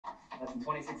Less than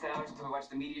 26 hours until we watch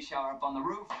the meteor shower up on the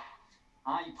roof.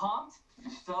 You pumped?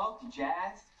 You stoked? You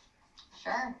jazzed?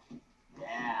 Sure.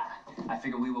 Yeah. I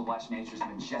figure we will watch nature's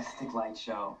majestic light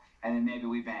show, and then maybe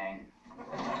we bang.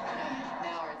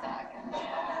 Now we're talking.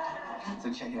 Yeah.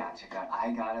 So check it out,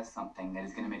 I got us something that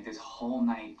is going to make this whole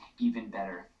night even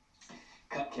better.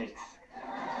 Cupcakes.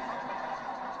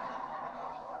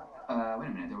 Wait a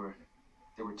minute.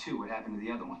 There were two. What happened to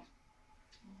the other one?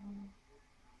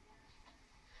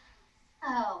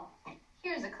 Oh,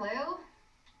 here's a clue.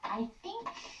 I think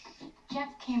Jeff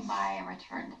came by and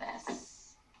returned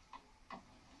this.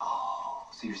 Oh,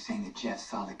 so you're saying that Jeff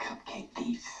saw the cupcake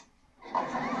thieves?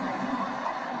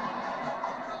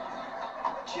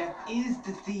 Jeff is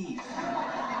the thief. No,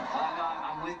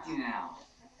 I'm with you now.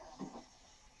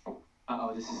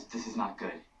 Uh-oh, this is not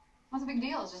good. What's the big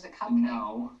deal? It's just a cupcake.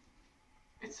 No,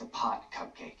 it's a pot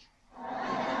cupcake.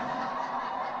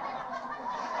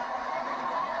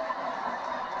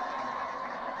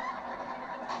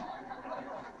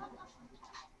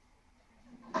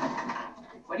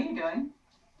 What are you doing?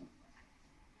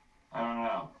 I don't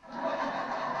know.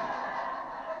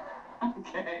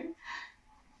 Okay.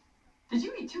 Did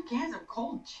you eat 2 cans of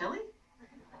cold chili?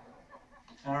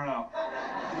 I don't know.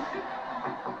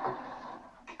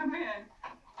 Come in.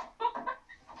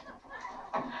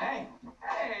 Hey,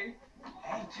 Hey.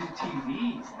 2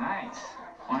 TVs, nice.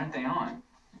 Why aren't they on?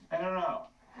 I don't know.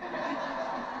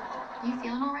 You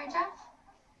feeling all right, Jeff?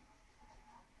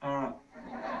 I don't know.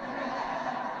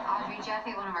 Audrey, Jeff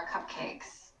ate one of our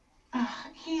cupcakes. Ugh,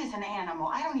 he is an animal.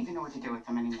 I don't even know what to do with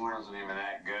him anymore. Wasn't even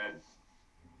that good.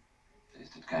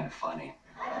 Tasted kind of funny.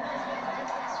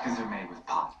 It's because they're made with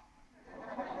pot.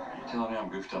 You're telling me I'm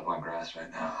goofed up on grass right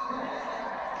now?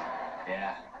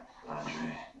 Yeah.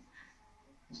 Audrey,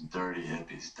 those dirty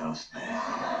hippies dosed me.